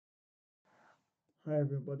Hi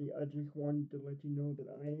everybody, I just wanted to let you know that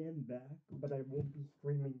I am back, but I won't be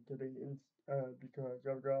streaming today because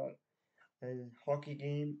I've got a hockey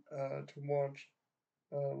game to watch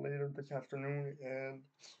later this afternoon, and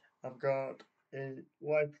I've got a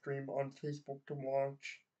live stream on Facebook to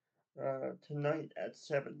watch tonight at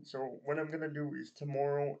 7. So what I'm gonna do is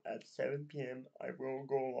tomorrow at 7 p.m. I will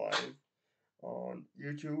go live on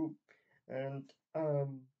YouTube, and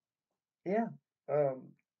yeah. Um,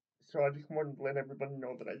 so I just wanted to let everybody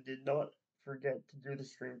know that I did not forget to do the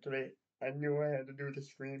stream today. I knew I had to do the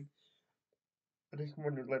stream. I just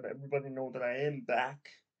wanted to let everybody know that I am back.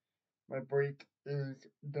 My break is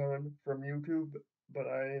done from YouTube, but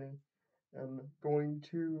I am going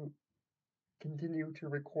to continue to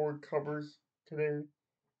record covers today.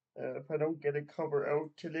 If I don't get a cover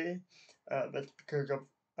out today, that's because of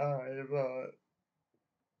I've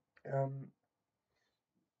um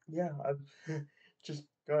yeah, I've just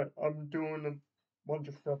I'm doing a bunch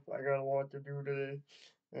of stuff. I got a lot to do today.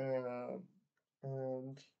 Um,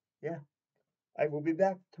 and yeah, I will be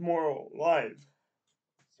back tomorrow live,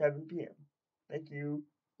 7 p.m. Thank you.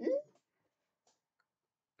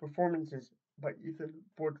 Performances by Ethan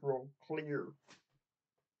Boudreau, Clear.